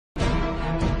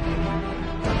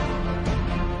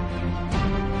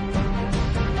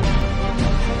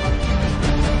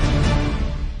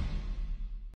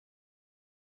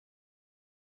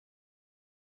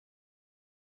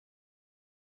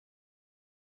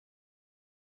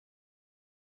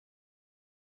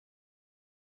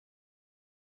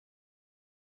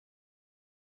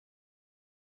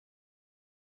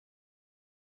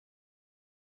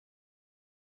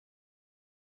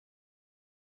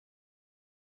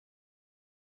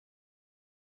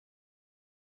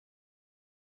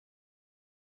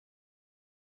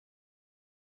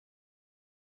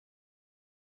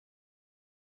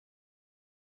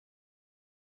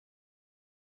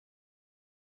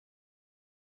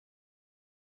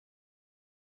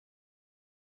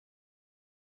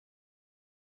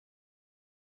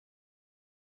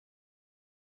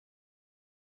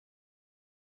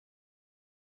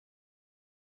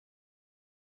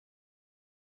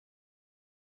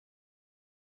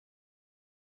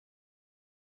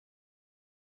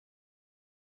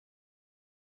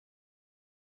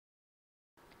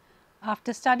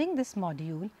After studying this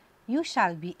module, you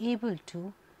shall be able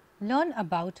to learn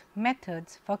about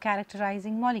methods for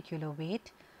characterizing molecular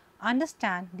weight,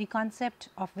 understand the concept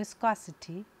of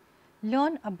viscosity,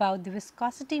 learn about the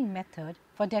viscosity method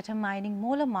for determining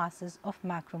molar masses of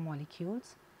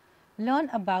macromolecules, learn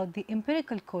about the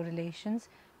empirical correlations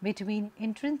between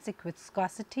intrinsic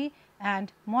viscosity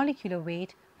and molecular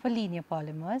weight for linear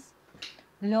polymers,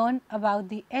 learn about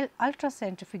the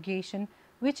ultracentrifugation,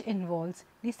 which involves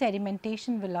the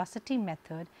sedimentation velocity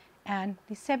method and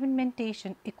the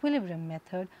sedimentation equilibrium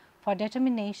method for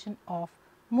determination of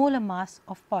molar mass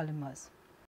of polymers.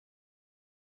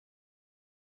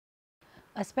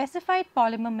 A specified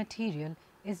polymer material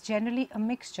is generally a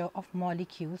mixture of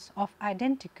molecules of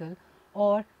identical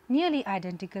or nearly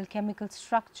identical chemical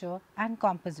structure and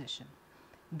composition,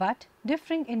 but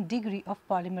differing in degree of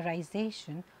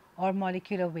polymerization or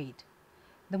molecular weight.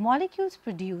 The molecules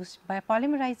produced by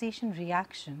polymerization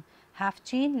reaction have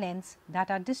chain lengths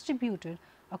that are distributed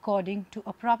according to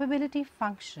a probability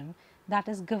function that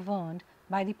is governed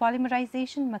by the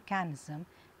polymerization mechanism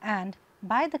and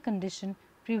by the condition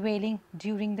prevailing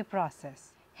during the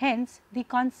process. Hence, the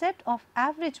concept of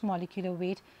average molecular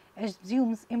weight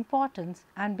assumes importance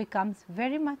and becomes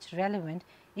very much relevant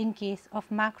in case of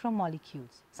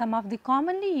macromolecules. Some of the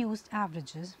commonly used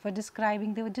averages for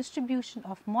describing the distribution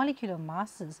of molecular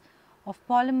masses of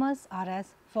polymers are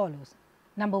as follows.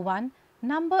 Number 1,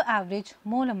 number average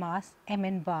molar mass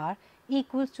Mn bar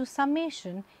equals to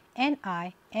summation Ni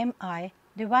Mi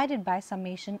divided by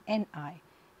summation Ni,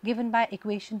 given by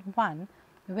equation 1,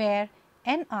 where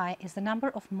Ni is the number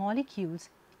of molecules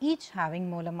each having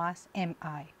molar mass Mi.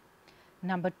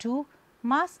 Number 2,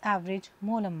 mass average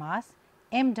molar mass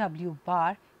Mw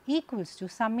bar equals to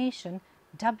summation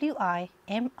Wi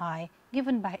Mi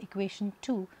given by equation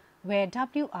 2, where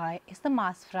Wi is the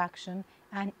mass fraction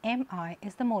and Mi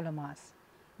is the molar mass.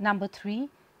 Number 3,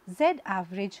 Z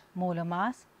average molar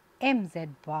mass Mz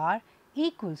bar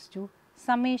equals to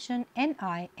summation Ni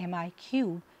Mi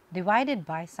cube divided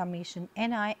by summation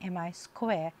Ni Mi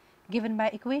square given by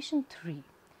equation 3.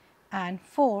 And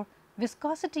 4,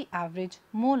 viscosity average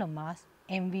molar mass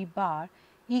Mv bar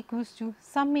equals to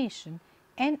summation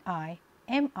Ni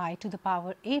Mi to the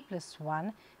power a plus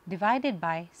 1 divided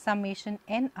by summation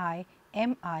Ni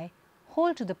Mi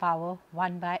whole to the power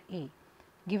 1 by a,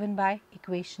 given by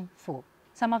equation 4.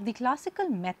 Some of the classical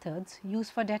methods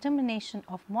used for determination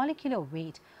of molecular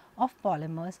weight of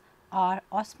polymers are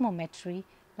osmometry,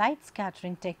 light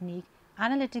scattering technique,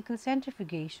 analytical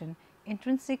centrifugation,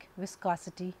 intrinsic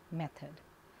viscosity method.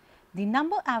 The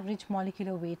number average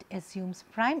molecular weight assumes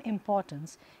prime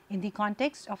importance in the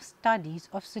context of studies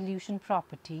of solution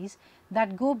properties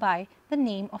that go by the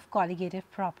name of colligative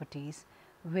properties,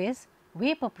 viz.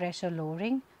 Vapor pressure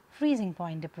lowering, freezing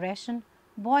point depression,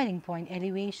 boiling point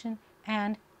elevation,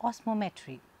 and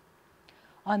osmometry.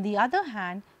 On the other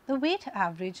hand, the weight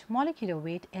average molecular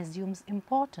weight assumes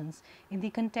importance in the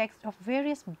context of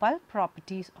various bulk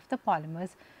properties of the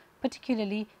polymers,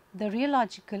 particularly the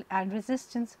rheological and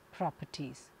resistance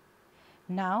properties.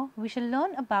 Now, we shall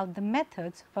learn about the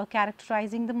methods for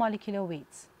characterizing the molecular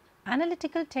weights.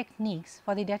 Analytical techniques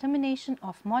for the determination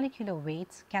of molecular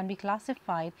weights can be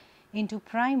classified into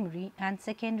primary and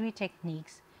secondary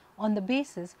techniques on the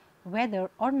basis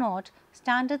whether or not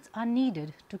standards are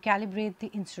needed to calibrate the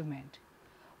instrument.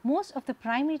 Most of the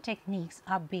primary techniques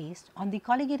are based on the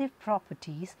colligative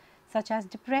properties such as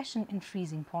depression in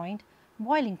freezing point,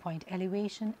 boiling point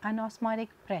elevation, and osmotic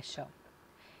pressure.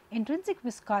 Intrinsic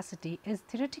viscosity is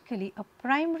theoretically a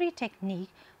primary technique,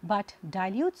 but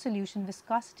dilute solution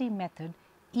viscosity method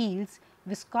yields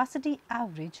viscosity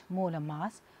average molar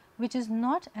mass, which is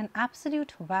not an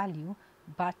absolute value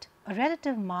but a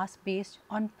relative mass based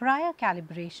on prior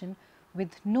calibration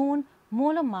with known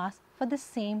molar mass for the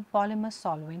same polymer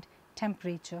solvent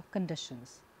temperature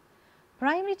conditions.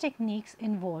 Primary techniques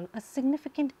involve a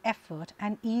significant effort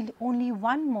and yield only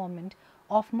one moment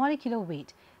of molecular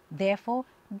weight. Therefore,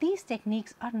 these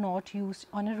techniques are not used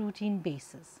on a routine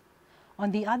basis.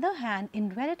 On the other hand, in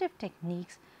relative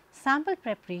techniques, sample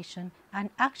preparation and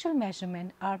actual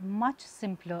measurement are much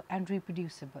simpler and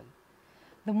reproducible.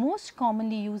 The most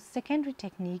commonly used secondary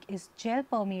technique is gel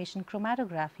permeation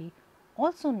chromatography,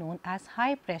 also known as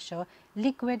high pressure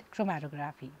liquid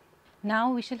chromatography.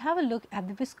 Now, we shall have a look at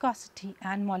the viscosity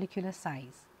and molecular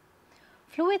size.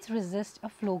 Fluids resist a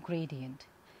flow gradient.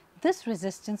 This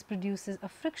resistance produces a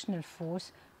frictional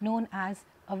force known as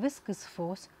a viscous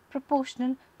force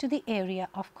proportional to the area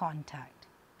of contact,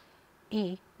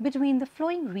 A, between the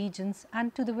flowing regions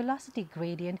and to the velocity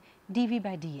gradient dV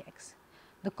by dx.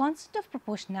 The constant of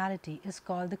proportionality is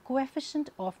called the coefficient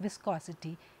of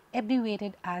viscosity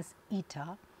abbreviated as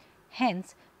eta.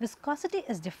 Hence, viscosity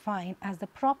is defined as the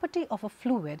property of a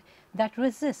fluid that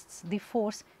resists the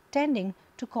force tending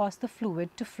to cause the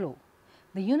fluid to flow.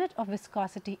 The unit of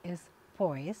viscosity is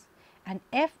poise, and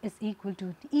F is equal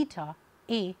to eta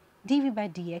A dV by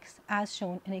dx as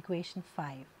shown in equation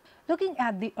 5. Looking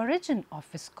at the origin of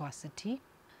viscosity,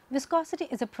 viscosity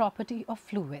is a property of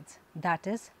fluids, that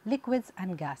is, liquids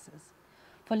and gases.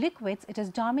 For liquids, it is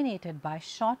dominated by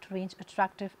short-range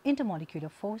attractive intermolecular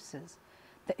forces,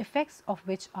 the effects of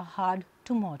which are hard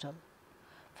to model.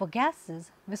 For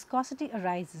gases, viscosity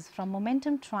arises from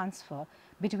momentum transfer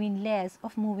between layers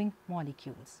of moving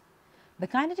molecules. The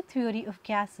kinetic theory of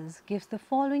gases gives the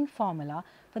following formula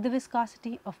for the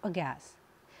viscosity of a gas,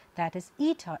 that is,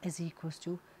 eta is equals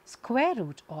to square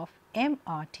root of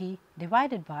mRT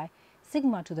divided by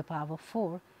sigma to the power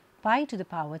 4 pi to the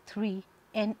power 3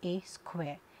 Na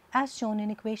square, as shown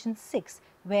in equation 6,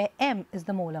 where m is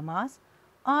the molar mass,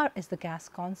 r is the gas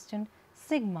constant,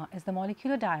 sigma is the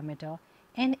molecular diameter,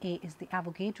 Na is the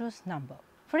Avogadro's number.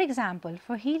 For example,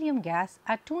 for helium gas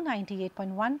at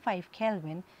 298.15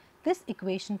 Kelvin, this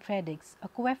equation predicts a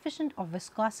coefficient of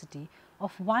viscosity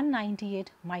of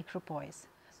 198 micropoise.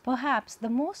 Perhaps the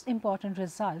most important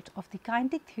result of the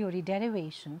kinetic theory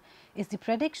derivation is the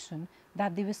prediction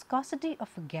that the viscosity of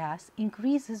a gas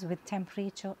increases with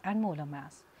temperature and molar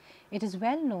mass. It is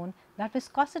well known that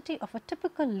viscosity of a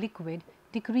typical liquid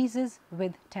decreases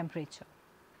with temperature.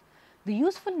 The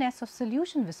usefulness of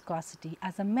solution viscosity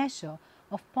as a measure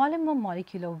of polymer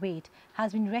molecular weight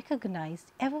has been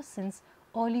recognized ever since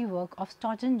early work of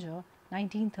Staudinger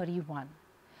 1931.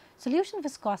 Solution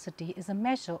viscosity is a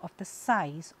measure of the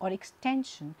size or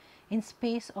extension in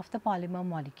space of the polymer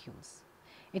molecules.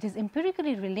 It is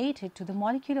empirically related to the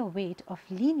molecular weight of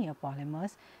linear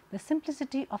polymers, the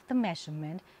simplicity of the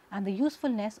measurement, and the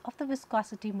usefulness of the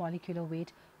viscosity molecular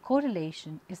weight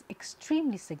correlation is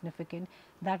extremely significant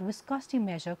that viscosity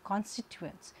measure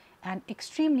constitutes an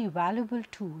extremely valuable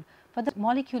tool for the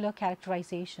molecular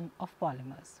characterization of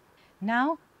polymers.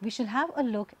 Now, we shall have a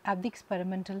look at the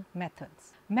experimental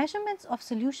methods. Measurements of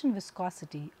solution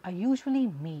viscosity are usually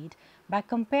made by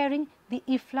comparing the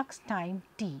efflux time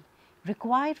T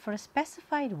required for a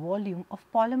specified volume of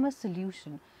polymer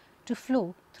solution to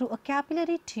flow through a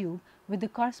capillary tube with the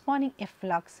corresponding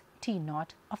efflux T0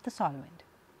 of the solvent.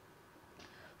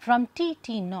 From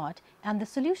T0 and the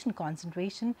solution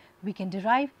concentration, we can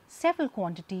derive several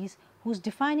quantities whose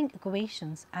defining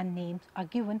equations and names are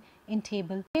given in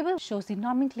table. The table shows the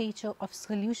nomenclature of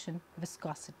solution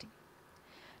viscosity.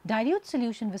 Dilute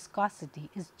solution viscosity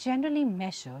is generally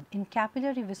measured in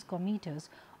capillary viscometers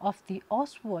of the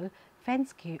Oswald,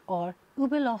 Fenske or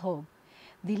Ubel-Hoebe.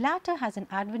 The latter has an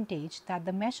advantage that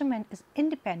the measurement is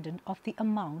independent of the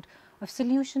amount of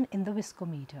solution in the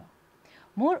viscometer.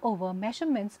 Moreover,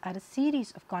 measurements at a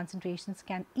series of concentrations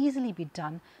can easily be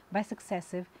done by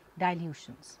successive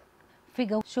dilutions.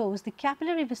 Figure shows the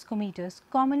capillary viscometers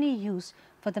commonly used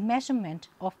for the measurement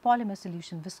of polymer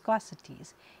solution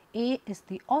viscosities. A is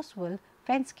the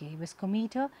Oswald-Fenske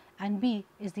viscometer and B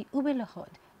is the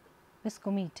Ubel-Hoebe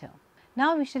viscometer.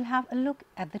 Now we shall have a look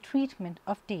at the treatment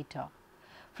of data.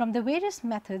 From the various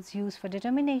methods used for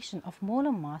determination of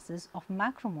molar masses of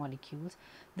macromolecules,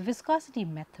 the viscosity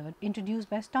method introduced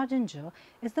by Staudinger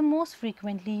is the most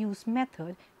frequently used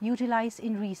method utilized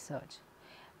in research.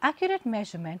 Accurate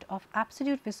measurement of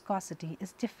absolute viscosity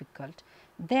is difficult,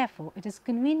 therefore it is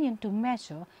convenient to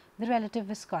measure the relative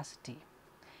viscosity.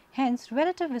 Hence,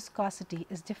 relative viscosity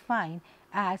is defined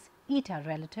as eta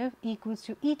relative equals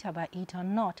to eta by eta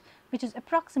naught, which is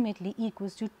approximately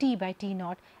equals to T by T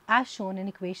naught as shown in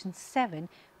equation 7,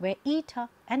 where eta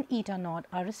and eta naught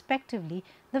are respectively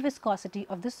the viscosity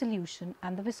of the solution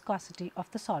and the viscosity of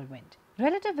the solvent.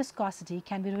 Relative viscosity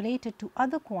can be related to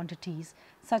other quantities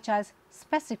such as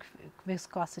specific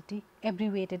viscosity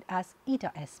abbreviated as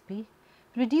eta Sp,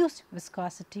 reduced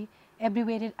viscosity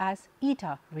abbreviated as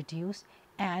eta reduced,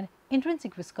 and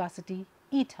intrinsic viscosity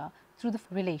eta through the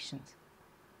relations.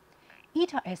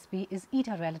 Eta Sp is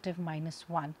eta relative minus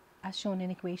 1 as shown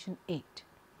in equation 8.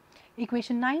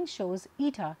 Equation 9 shows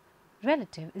eta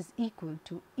relative is equal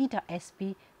to eta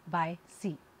Sp by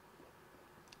C,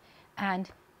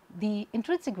 and the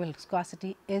intrinsic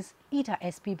viscosity is eta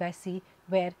Sp by C,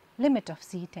 where limit of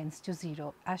C tends to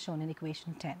 0 as shown in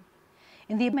equation 10.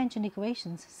 In the mentioned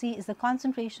equations, C is the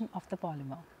concentration of the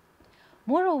polymer.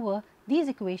 Moreover, these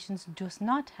equations do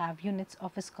not have units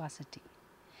of viscosity.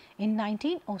 In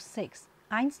 1906,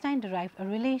 Einstein derived a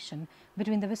relation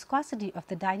between the viscosity of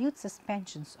the dilute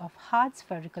suspensions of hard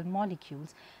spherical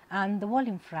molecules and the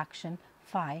volume fraction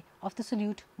phi of the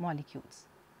solute molecules.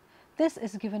 This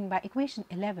is given by equation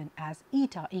 11 as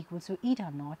eta equals to eta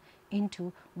naught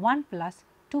into 1 plus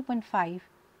 2.5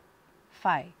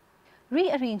 phi.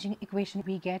 Rearranging equation,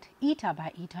 we get eta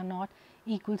by eta naught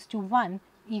equals to 1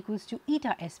 equals to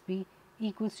eta sp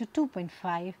equals to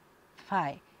 2.5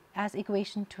 phi as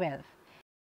equation 12.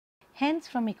 Hence,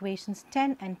 from equations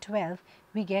 10 and 12,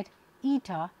 we get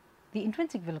eta, the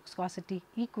intrinsic viscosity,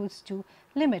 equals to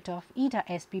limit of eta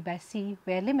sp by c,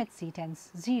 where limit c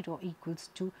tends 0 equals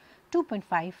to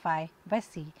 2.5 phi by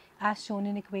c as shown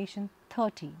in equation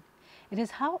 13. It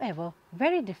is, however,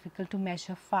 very difficult to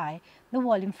measure phi, the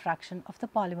volume fraction of the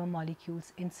polymer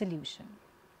molecules in solution.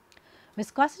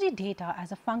 Viscosity data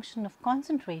as a function of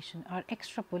concentration are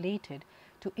extrapolated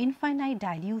to infinite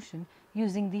dilution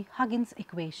using the Huggins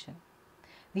equation.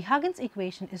 The Huggins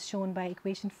equation is shown by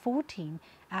equation 14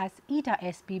 as eta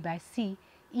sp by c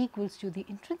equals to the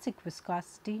intrinsic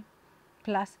viscosity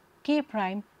plus k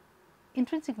prime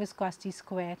intrinsic viscosity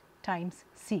squared times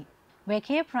c, where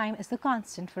k prime is the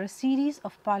constant for a series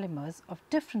of polymers of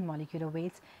different molecular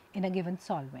weights in a given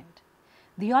solvent.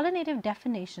 The alternative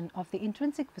definition of the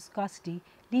intrinsic viscosity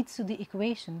leads to the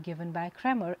equation given by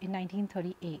Kremer in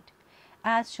 1938,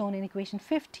 as shown in equation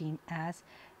 15 as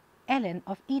ln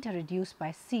of eta reduced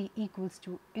by c equals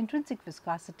to intrinsic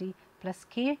viscosity plus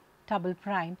k double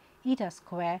prime eta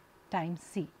square times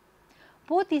c.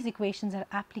 Both these equations are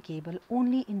applicable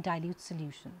only in dilute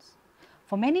solutions.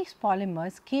 For many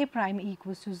polymers, k prime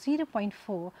equals to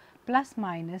 0.4 plus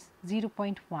minus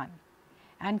 0.1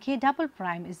 and k double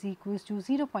prime is equals to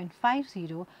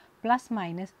 0.50 plus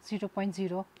minus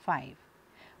 0.05,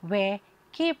 where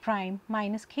k prime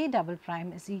minus k double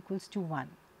prime is equals to 1.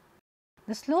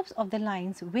 The slopes of the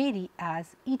lines vary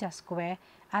as eta square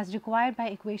as required by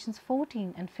equations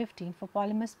 14 and 15 for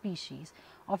polymer species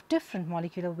of different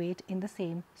molecular weight in the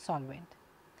same solvent.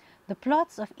 The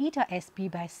plots of eta sp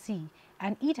by c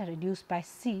and eta reduced by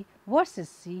c versus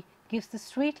c gives the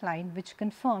straight line which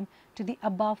conform to the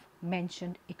above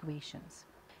mentioned equations.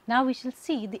 Now we shall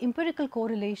see the empirical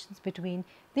correlations between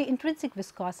the intrinsic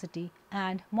viscosity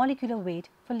and molecular weight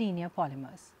for linear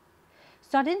polymers.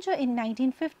 Staudinger in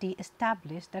 1950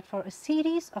 established that for a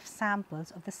series of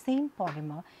samples of the same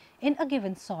polymer in a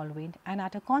given solvent and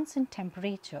at a constant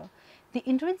temperature, the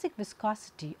intrinsic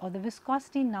viscosity or the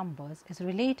viscosity numbers is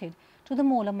related to the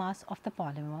molar mass of the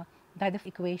polymer by the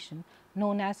equation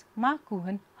known as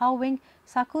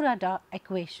Mark-Cohen-Howing-Sakurada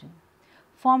equation,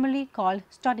 formerly called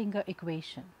Staudinger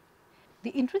equation.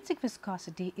 The intrinsic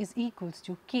viscosity is equals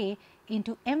to K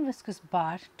into m viscous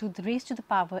bar to the raised to the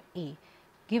power A,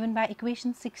 given by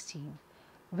equation 16,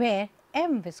 where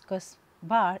m viscous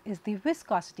bar is the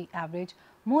viscosity average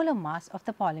molar mass of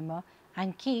the polymer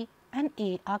and K and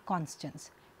A are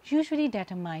constants, usually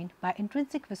determined by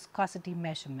intrinsic viscosity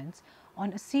measurements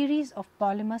on a series of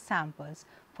polymer samples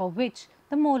for which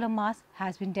the molar mass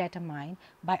has been determined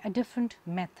by a different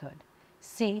method,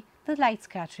 say the light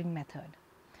scattering method.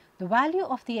 The value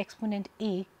of the exponent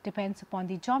A depends upon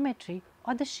the geometry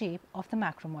or the shape of the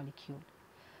macromolecule.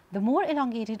 The more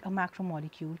elongated a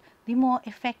macromolecule, the more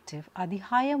effective are the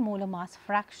higher molar mass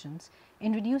fractions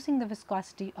in reducing the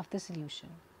viscosity of the solution.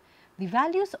 The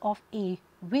values of A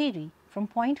vary from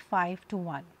 0.5 to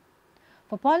 1.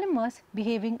 For polymers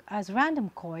behaving as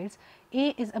random coils,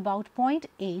 A is about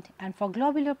 0.8, and for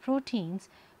globular proteins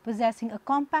possessing a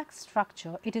compact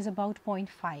structure, it is about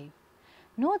 0.5.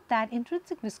 Note that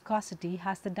intrinsic viscosity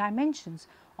has the dimensions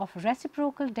of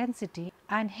reciprocal density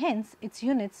and hence its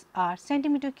units are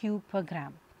centimeter cube per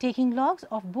gram. Taking logs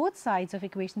of both sides of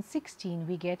equation 16,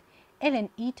 we get ln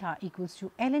eta equals to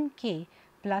ln k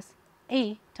plus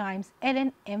A times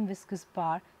ln m viscous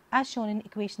bar as shown in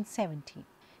equation 17.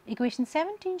 Equation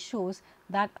 17 shows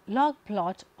that log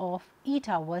plot of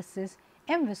eta versus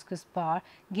m viscous bar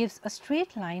gives a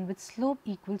straight line with slope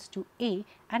equals to A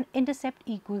and intercept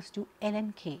equals to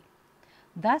ln k.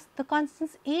 Thus, the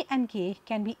constants A and k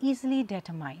can be easily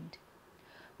determined.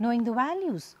 Knowing the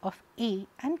values of A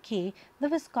and k, the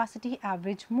viscosity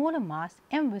average molar mass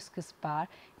m viscous bar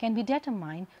can be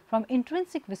determined from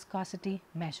intrinsic viscosity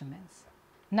measurements.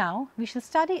 Now, we shall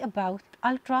study about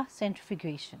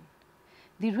ultracentrifugation.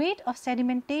 The rate of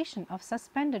sedimentation of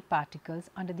suspended particles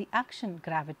under the action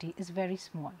gravity is very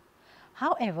small.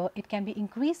 However, it can be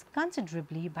increased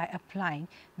considerably by applying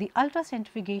the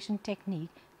ultracentrifugation technique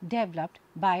developed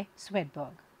by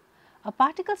Swedberg. A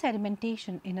particle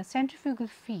sedimentation in a centrifugal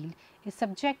field is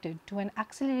subjected to an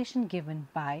acceleration given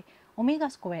by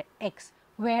omega square x,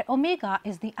 where omega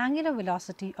is the angular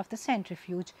velocity of the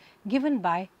centrifuge given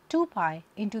by 2 pi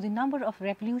into the number of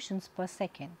revolutions per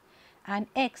second, and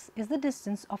x is the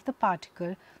distance of the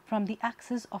particle from the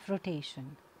axis of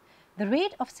rotation. The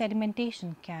rate of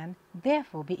sedimentation can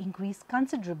therefore be increased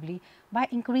considerably by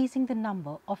increasing the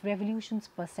number of revolutions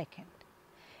per second.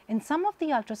 In some of the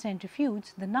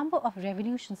ultracentrifuges, the number of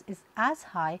revolutions is as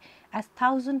high as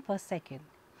 1000 per second.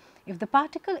 If the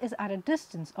particle is at a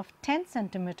distance of 10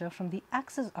 cm from the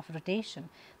axis of rotation,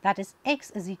 that is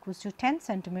x is equals to 10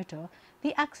 cm,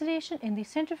 the acceleration in the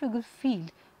centrifugal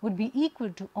field would be equal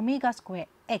to omega square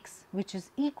x, which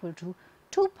is equal to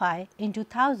 2 pi into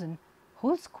 1000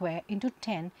 whole square into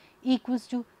 10 equals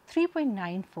to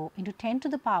 3.94 into 10 to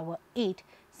the power 8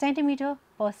 centimeter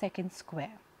per second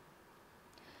square.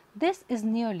 This is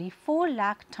nearly 4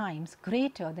 lakh times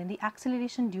greater than the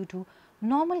acceleration due to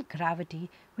normal gravity,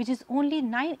 which is only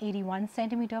 981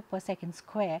 centimeter per second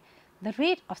square. The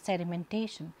rate of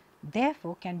sedimentation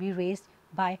therefore can be raised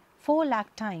by 4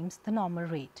 lakh times the normal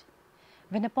rate.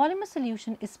 When a polymer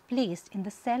solution is placed in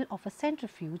the cell of a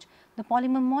centrifuge, the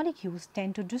polymer molecules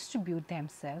tend to distribute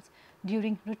themselves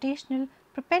during rotational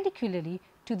perpendicularly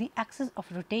to the axis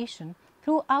of rotation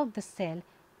throughout the cell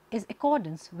in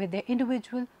accordance with their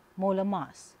individual molar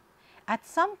mass. At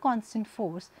some constant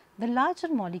force, the larger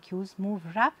molecules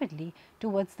move rapidly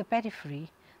towards the periphery,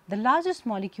 the largest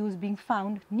molecules being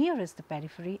found nearest the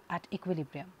periphery at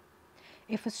equilibrium.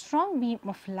 If a strong beam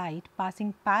of light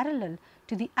passing parallel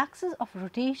to the axis of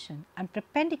rotation and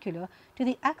perpendicular to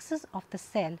the axis of the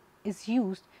cell is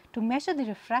used to measure the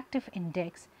refractive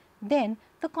index, then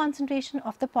the concentration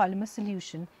of the polymer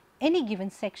solution any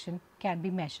given section can be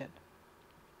measured.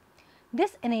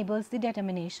 This enables the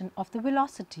determination of the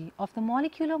velocity of the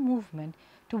molecular movement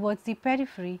towards the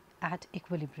periphery at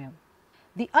equilibrium.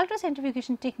 The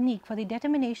ultracentrifugation technique for the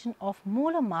determination of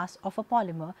molar mass of a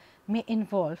polymer may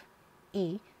involve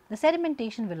A. the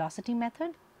sedimentation velocity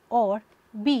method, or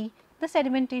B. the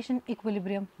sedimentation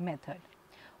equilibrium method.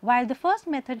 While the first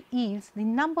method yields the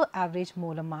number average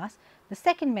molar mass, the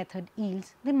second method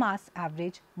yields the mass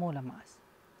average molar mass.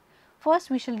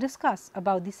 First, we shall discuss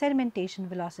about the sedimentation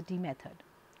velocity method.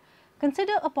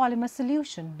 Consider a polymer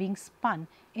solution being spun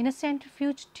in a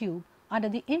centrifuge tube under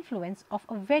the influence of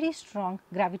a very strong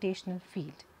gravitational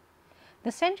field.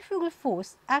 The centrifugal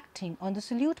force acting on the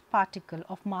solute particle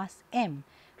of mass m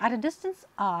at a distance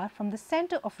r from the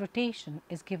center of rotation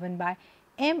is given by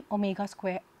m omega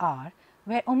square r,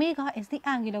 where omega is the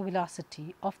angular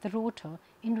velocity of the rotor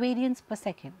in radians per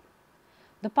second.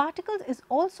 The particle is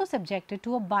also subjected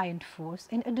to a buoyant force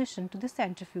in addition to the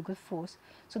centrifugal force,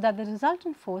 so that the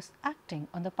resultant force acting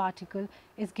on the particle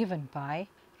is given by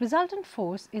resultant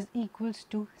force is equals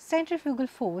to centrifugal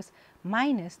force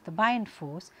minus the buoyant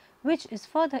force, which is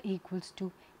further equals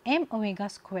to m omega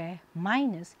square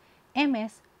minus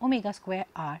ms omega square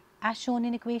r, as shown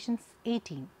in equation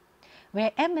 18,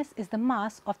 where ms is the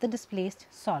mass of the displaced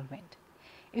solvent.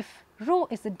 If rho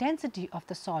is the density of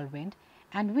the solvent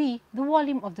and V the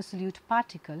volume of the solute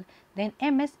particle, then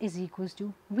ms is equals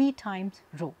to V times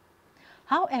rho.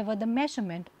 However, the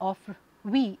measurement of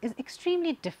V is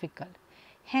extremely difficult.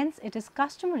 Hence, it is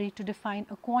customary to define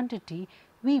a quantity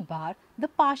V bar, the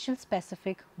partial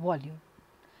specific volume,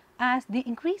 as the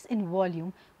increase in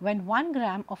volume when 1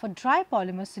 gram of a dry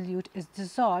polymer solute is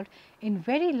dissolved in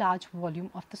very large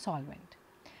volume of the solvent.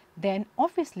 Then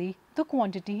obviously the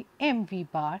quantity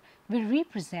mV bar will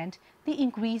represent the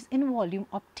increase in volume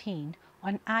obtained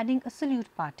on adding a solute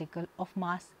particle of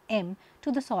mass m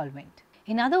to the solvent.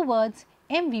 In other words,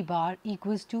 mV bar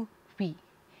equals to V.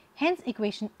 Hence,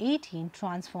 equation 18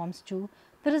 transforms to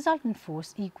the resultant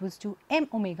force equals to m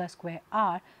omega square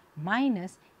r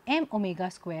minus m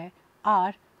omega square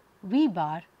r V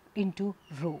bar into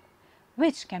rho,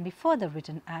 which can be further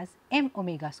written as m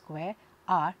omega square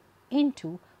r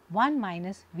into 1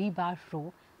 minus V bar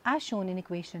rho, as shown in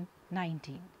equation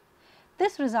 19.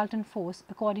 This resultant force,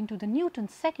 according to the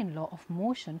Newton's second law of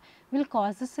motion, will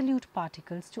cause the solute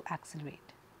particles to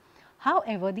accelerate.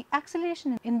 However, the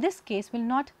acceleration in this case will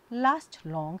not last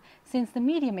long, since the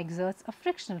medium exerts a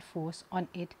frictional force on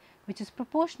it, which is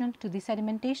proportional to the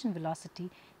sedimentation velocity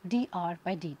dr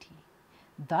by dt.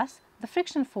 Thus, the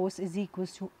frictional force is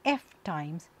equals to F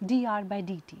times dr by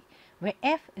dt, where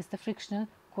F is the frictional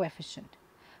coefficient.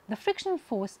 The frictional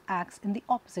force acts in the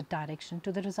opposite direction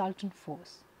to the resultant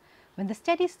force. When the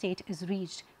steady state is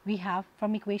reached, we have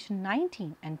from equation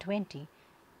 19 and 20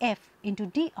 F into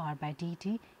dr by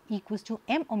dt equals to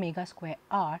m omega square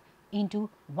r into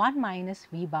 1 minus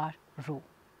V bar rho.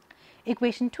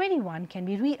 Equation 21 can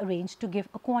be rearranged to give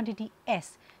a quantity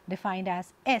S, defined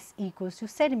as S equals to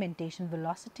sedimentation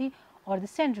velocity or the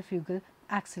centrifugal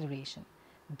acceleration.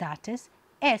 That is,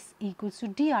 S equals to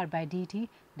dr by dt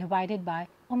divided by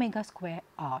omega square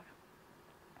r,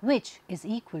 which is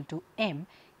equal to m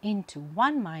into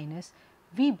 1 minus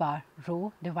V bar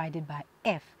rho divided by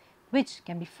F, which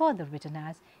can be further written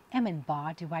as Mn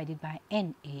bar divided by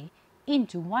Na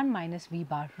into 1 minus V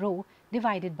bar rho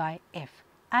divided by F,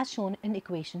 as shown in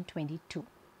equation 22.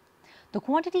 The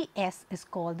quantity S is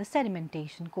called the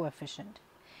sedimentation coefficient.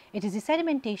 It is the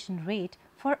sedimentation rate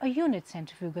for a unit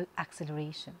centrifugal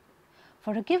acceleration.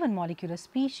 For a given molecular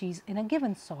species in a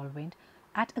given solvent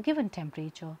at a given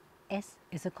temperature, S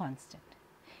is a constant.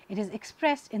 It is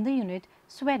expressed in the unit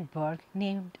Swedberg,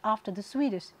 named after the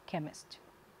Swedish chemist.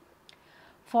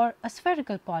 For a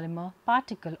spherical polymer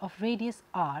particle of radius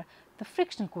r, the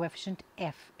frictional coefficient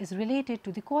F is related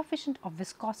to the coefficient of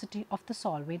viscosity of the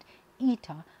solvent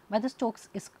eta by the Stokes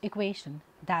equation,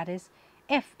 that is,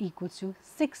 F equals to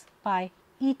 6 pi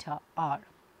eta r.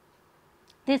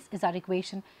 This is our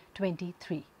equation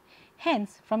 23.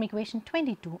 Hence, from equation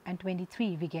 22 and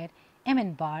 23 we get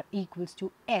Mn bar equals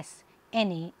to S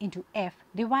Na into F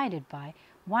divided by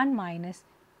 1 minus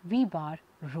V bar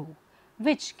rho,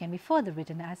 which can be further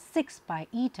written as 6 pi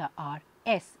eta r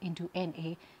S into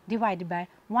Na divided by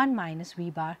 1 minus V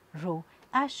bar rho,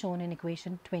 as shown in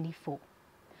equation 24.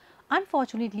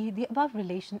 Unfortunately, the above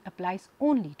relation applies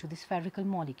only to the spherical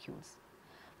molecules.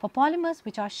 For polymers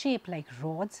which are shaped like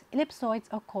rods, ellipsoids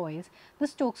or coils, the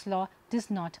Stokes law does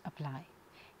not apply.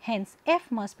 Hence, F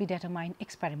must be determined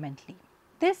experimentally.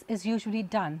 This is usually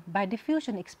done by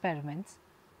diffusion experiments,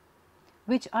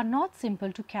 which are not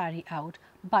simple to carry out,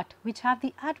 but which have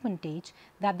the advantage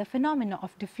that the phenomena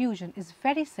of diffusion is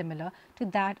very similar to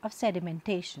that of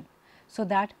sedimentation, so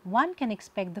that one can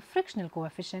expect the frictional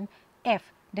coefficient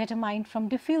F determined from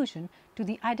diffusion to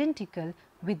be identical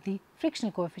with the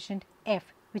frictional coefficient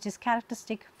F, which is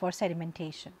characteristic for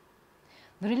sedimentation.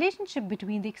 The relationship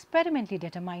between the experimentally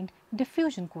determined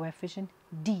diffusion coefficient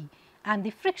D and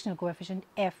the frictional coefficient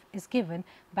F is given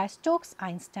by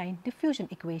Stokes-Einstein diffusion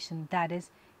equation, that is,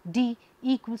 D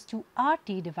equals to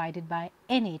RT divided by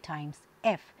Na times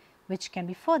F, which can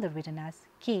be further written as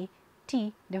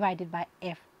KT divided by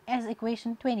F, as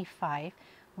equation 25,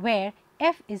 where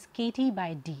F is KT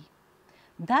by D.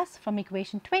 Thus, from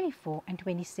equation 24 and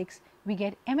 26, we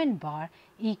get Mn bar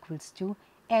equals to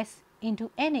S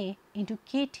into Na into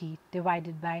KT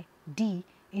divided by D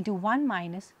into 1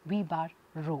 minus V bar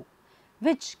rho,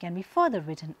 which can be further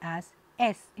written as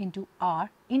S into R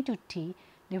into T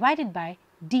divided by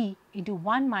D into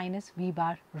 1 minus V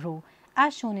bar rho,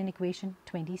 as shown in equation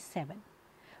 27,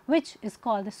 which is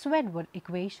called the Swedberg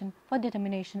equation for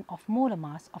determination of molar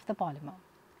mass of the polymer.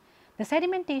 The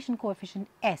sedimentation coefficient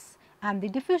S and the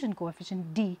diffusion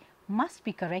coefficient D must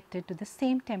be corrected to the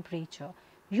same temperature,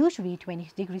 usually 20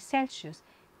 degrees Celsius.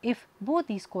 If both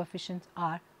these coefficients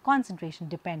are concentration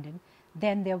dependent,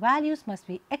 then their values must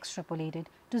be extrapolated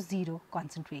to zero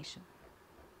concentration.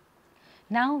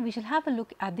 Now we shall have a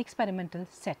look at the experimental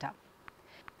setup.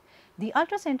 The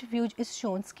ultracentrifuge is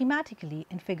shown schematically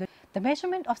in figure. The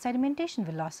measurement of sedimentation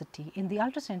velocity in the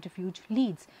ultracentrifuge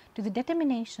leads to the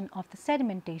determination of the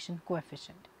sedimentation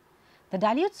coefficient. The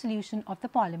dilute solution of the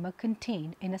polymer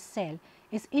contained in a cell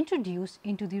is introduced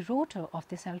into the rotor of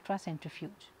this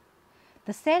ultracentrifuge.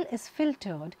 The cell is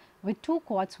filtered with 2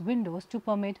 quartz windows to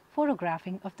permit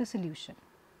photographing of the solution.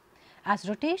 As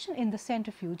rotation in the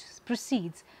centrifuge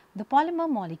proceeds, the polymer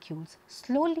molecules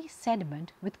slowly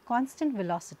sediment with constant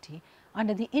velocity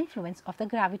under the influence of the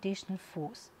gravitational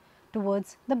force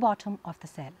towards the bottom of the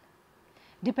cell.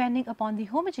 Depending upon the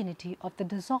homogeneity of the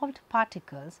dissolved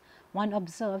particles, one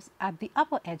observes at the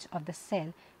upper edge of the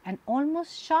cell an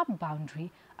almost sharp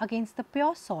boundary against the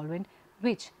pure solvent,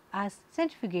 which, as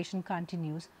centrifugation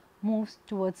continues, moves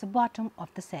towards the bottom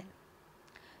of the cell.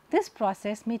 This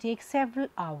process may take several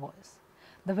hours.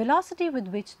 The velocity with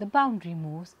which the boundary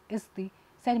moves is the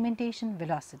sedimentation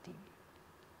velocity.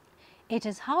 It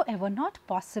is, however, not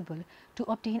possible to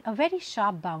obtain a very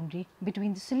sharp boundary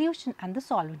between the solution and the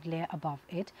solvent layer above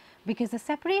it, because the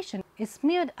separation is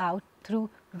smeared out through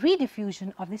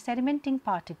rediffusion of the sedimenting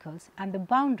particles, and the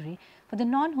boundary for the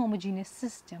non-homogeneous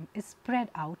system is spread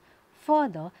out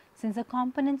further, since the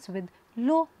components with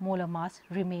low molar mass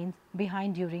remain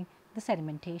behind during the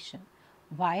sedimentation,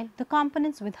 while the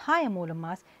components with higher molar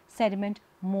mass sediment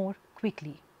more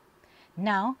quickly.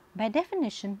 Now, by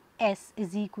definition, S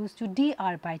is equals to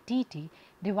dr by dt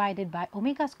divided by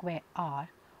omega square r,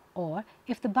 or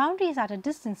if the boundary is at a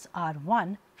distance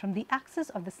r1 from the axis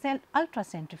of the cell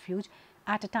ultracentrifuge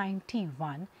at a time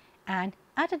t1 and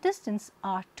at a distance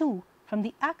r2 from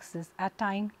the axis at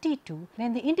time t2,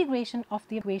 then the integration of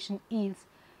the equation yields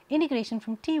integration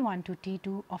from t1 to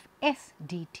t2 of S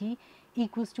dt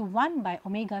equals to 1 by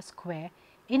omega square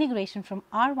integration from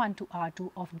r1 to r2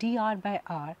 of dr by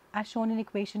r, as shown in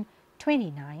equation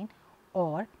 29,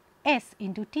 or S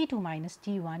into T2 minus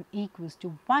T1 equals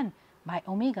to 1 by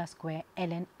omega square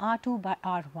ln R2 by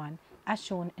R1 as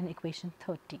shown in equation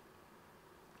 30.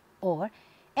 Or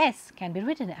S can be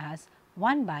written as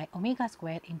 1 by omega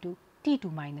square into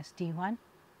T2 minus T1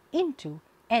 into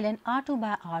ln R2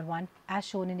 by R1 as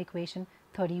shown in equation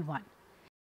 31.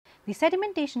 The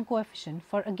sedimentation coefficient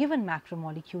for a given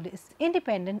macromolecule is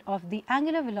independent of the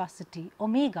angular velocity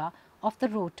omega of the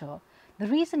rotor, the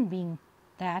reason being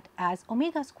that as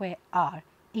omega square r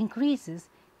increases,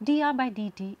 dr by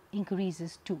dt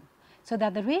increases too, so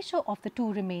that the ratio of the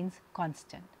two remains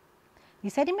constant. The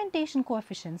sedimentation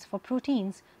coefficients for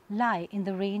proteins lie in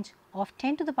the range of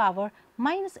 10 to the power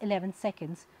minus 11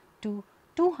 seconds to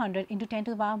 200 into 10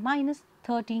 to the power minus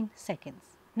 13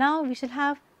 seconds. Now we shall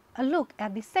have a look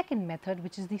at the second method,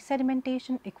 which is the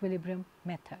sedimentation equilibrium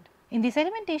method. In the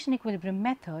sedimentation equilibrium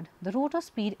method, the rotor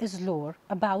speed is lower,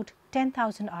 about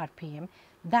 10,000 rpm,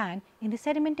 than in the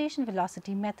sedimentation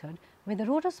velocity method, where the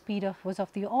rotor speed was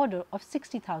of the order of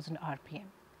 60,000 rpm.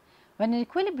 When an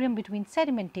equilibrium between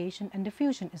sedimentation and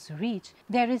diffusion is reached,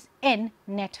 there is n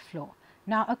net flow.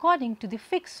 Now, according to the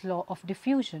Fick's law of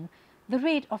diffusion, the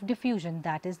rate of diffusion,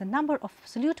 that is the number of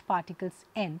solute particles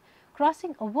n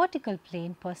crossing a vertical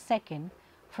plane per second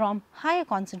from higher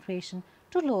concentration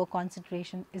to lower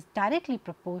concentration, is directly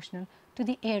proportional to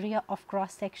the area of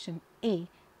cross section A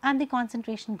and the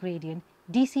concentration gradient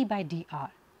dC by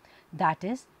dr. That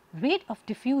is, rate of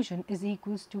diffusion is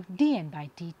equals to dN by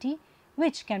dt,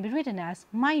 which can be written as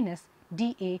minus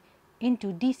dA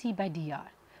into dC by dr,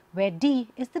 where d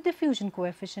is the diffusion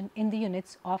coefficient in the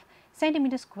units of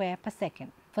centimeter square per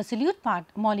second. For solute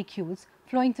molecules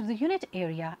flowing through the unit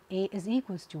area, A is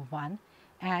equals to 1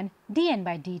 and dN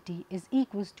by dt is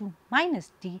equals to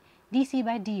minus d dC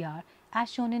by dr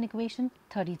as shown in equation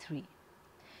 33.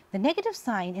 The negative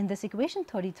sign in this equation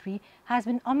 33 has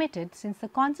been omitted since the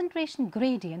concentration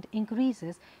gradient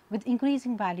increases with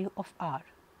increasing value of r.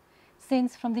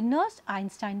 Since from the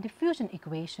Nernst-Einstein diffusion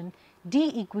equation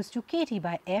d equals to kT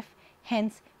by F,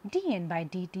 hence dN by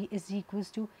dt is equals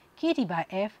to kT by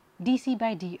F dC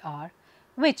by dr,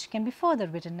 which can be further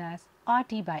written as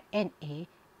RT by NA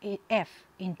F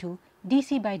into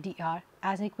dC by dr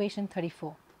as in equation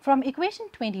 34. From equation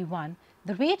 21,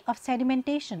 the rate of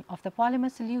sedimentation of the polymer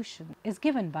solution is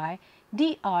given by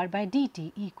dr by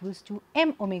dt equals to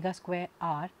m omega square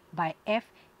r by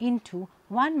F into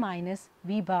 1 minus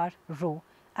V bar rho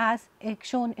as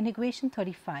shown in equation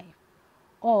 35,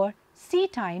 or C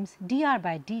times dr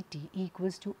by dt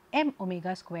equals to m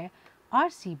omega square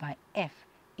Rc by F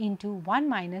into 1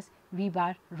 minus V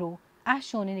bar rho as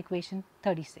shown in equation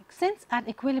 36. Since at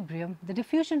equilibrium the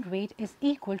diffusion rate is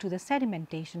equal to the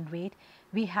sedimentation rate,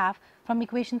 we have from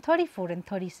equation 34 and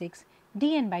 36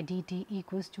 dN by dt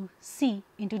equals to C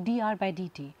into dr by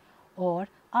dt, or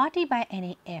RT by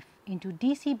NAF into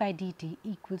dC by dt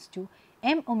equals to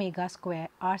m omega square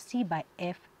Rc by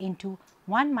F into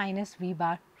 1 minus V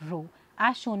bar rho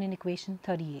as shown in equation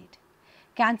 38.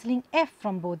 Cancelling F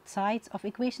from both sides of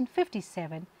equation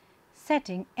 57,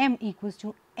 setting m equals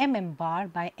to mm bar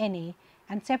by Na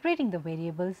and separating the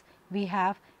variables, we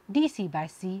have dC by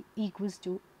C equals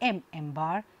to mm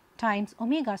bar times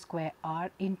omega square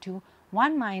r into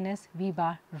 1 minus V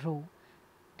bar rho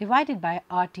divided by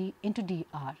RT into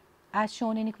dr as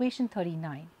shown in equation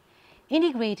 39.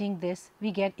 Integrating this,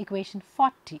 we get equation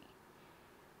 40,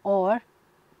 or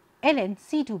ln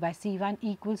C2 by C1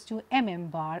 equals to mm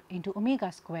bar into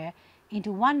omega square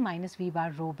into 1 minus V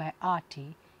bar rho by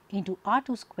RT into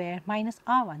R2 square minus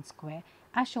R1 square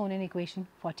as shown in equation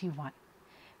 41,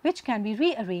 which can be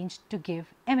rearranged to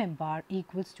give mm bar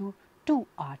equals to 2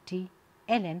 RT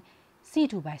ln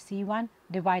C2 by C1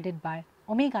 divided by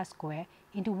omega square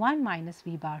into 1 minus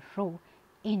V bar rho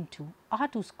into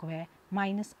R2 square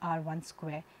minus R1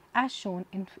 square as shown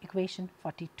in equation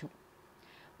 42,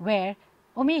 where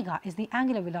omega is the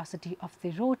angular velocity of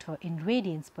the rotor in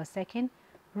radians per second,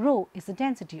 rho is the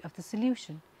density of the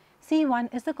solution,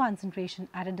 C1 is the concentration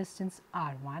at a distance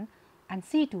R1 and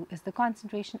C2 is the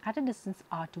concentration at a distance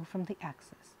R2 from the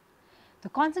axis. The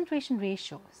concentration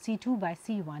ratio C2 by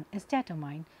C1 is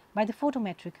determined by the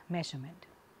photometric measurement.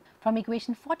 From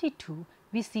equation 42,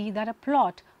 we see that a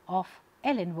plot of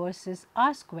ln versus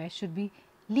r square should be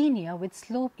linear with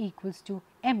slope equals to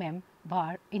mm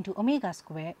bar into omega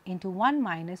square into 1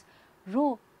 minus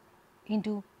rho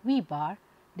into V bar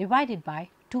divided by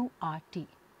 2 RT.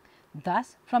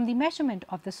 Thus, from the measurement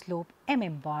of the slope,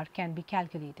 mm bar can be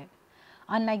calculated.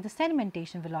 Unlike the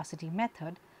sedimentation velocity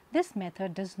method, this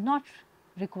method does not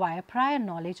require prior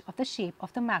knowledge of the shape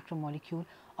of the macromolecule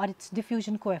or its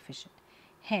diffusion coefficient.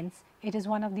 Hence, it is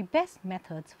one of the best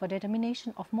methods for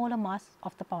determination of molar mass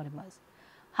of the polymers.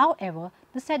 However,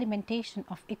 the sedimentation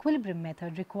of equilibrium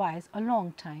method requires a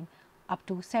long time, up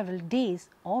to several days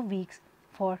or weeks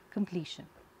for completion.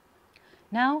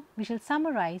 Now, we shall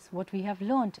summarize what we have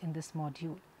learnt in this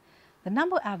module. The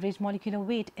number average molecular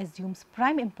weight assumes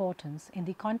prime importance in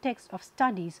the context of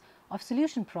studies of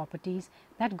solution properties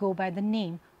that go by the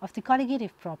name of the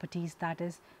colligative properties, that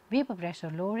is, vapor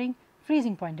pressure lowering,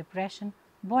 freezing point depression,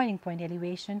 boiling point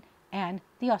elevation, and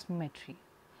the osmometry.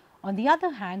 On the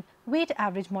other hand, weight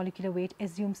average molecular weight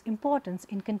assumes importance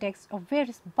in context of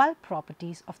various bulk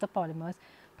properties of the polymers,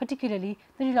 particularly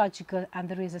the rheological and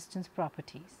the resistance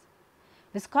properties.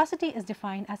 Viscosity is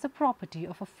defined as a property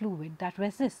of a fluid that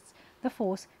resists the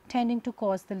force tending to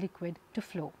cause the liquid to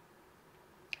flow.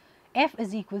 F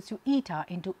is equals to eta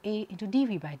into A into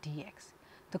dV by dx.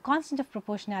 The constant of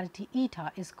proportionality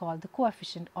eta is called the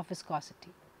coefficient of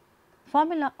viscosity.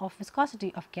 Formula of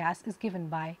viscosity of gas is given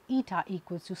by eta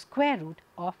equals to square root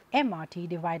of mRT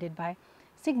divided by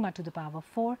sigma to the power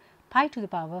 4 pi to the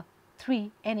power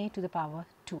 3 Na to the power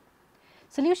 2.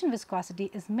 Solution viscosity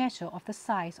is measure of the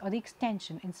size or the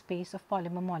extension in space of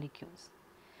polymer molecules.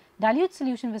 Dilute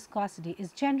solution viscosity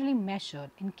is generally measured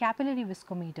in capillary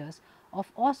viscometers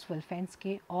of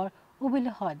Oswald-Fenske or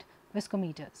Ubel-Hud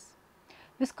viscometers.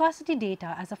 Viscosity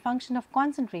data as a function of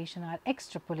concentration are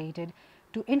extrapolated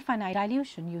to infinite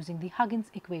dilution using the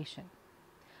Huggins equation.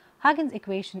 Huggins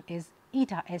equation is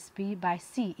eta Sp by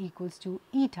C equals to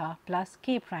eta plus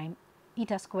K prime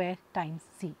eta square times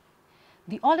C.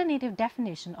 The alternative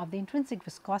definition of the intrinsic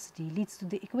viscosity leads to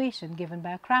the equation given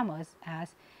by Kramers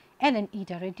as ln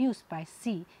eta reduced by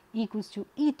C equals to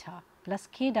eta plus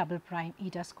K double prime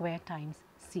eta square times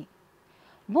C.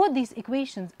 Both these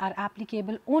equations are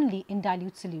applicable only in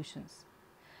dilute solutions.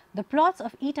 The plots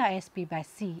of eta Sp by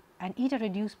C and eta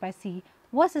reduced by C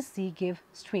versus C give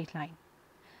straight line.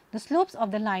 The slopes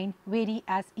of the line vary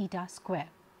as eta square.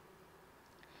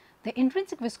 The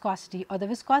intrinsic viscosity or the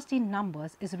viscosity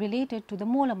numbers is related to the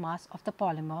molar mass of the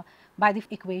polymer by the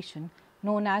equation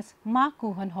known as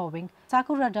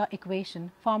Mark-Cohen-Howing-Sakurada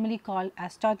equation, formerly called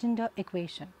as Staudinger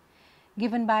equation,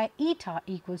 given by eta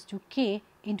equals to K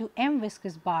into m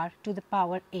viscous bar to the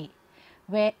power A,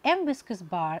 where m viscous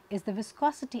bar is the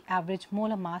viscosity average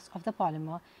molar mass of the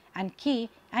polymer and K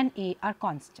and A are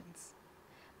constants.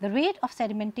 The rate of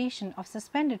sedimentation of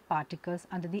suspended particles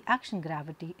under the action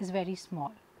gravity is very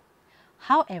small.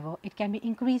 However, it can be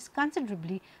increased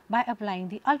considerably by applying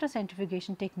the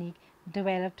ultracentrifugation technique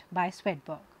developed by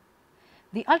Swedberg.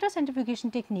 The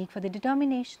ultracentrifugation technique for the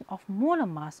determination of molar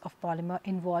mass of polymer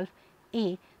involve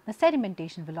A. the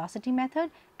sedimentation velocity method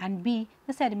and B.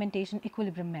 the sedimentation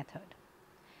equilibrium method.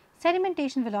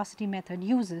 Sedimentation velocity method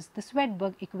uses the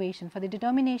Swedberg equation for the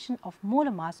determination of molar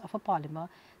mass of a polymer,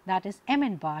 that is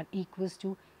Mn bar equals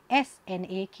to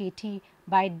SNA kT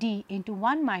by D into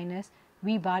 1 minus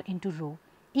V bar into rho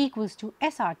equals to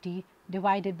SRT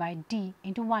divided by D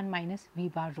into 1 minus V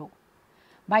bar rho.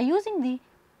 By using the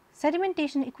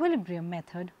sedimentation equilibrium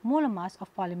method, molar mass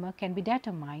of polymer can be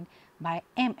determined by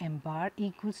mm bar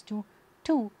equals to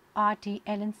 2 RT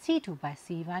ln C2 by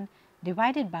C1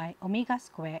 divided by omega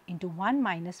square into 1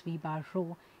 minus V bar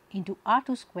rho into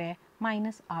R2 square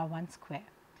minus R1 square,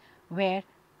 where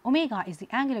omega is the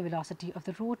angular velocity of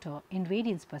the rotor in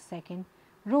radians per second,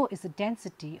 rho is the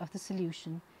density of the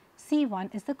solution,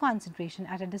 C1 is the concentration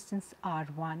at a distance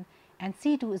R1 and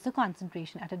C2 is the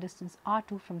concentration at a distance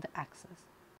R2 from the axis.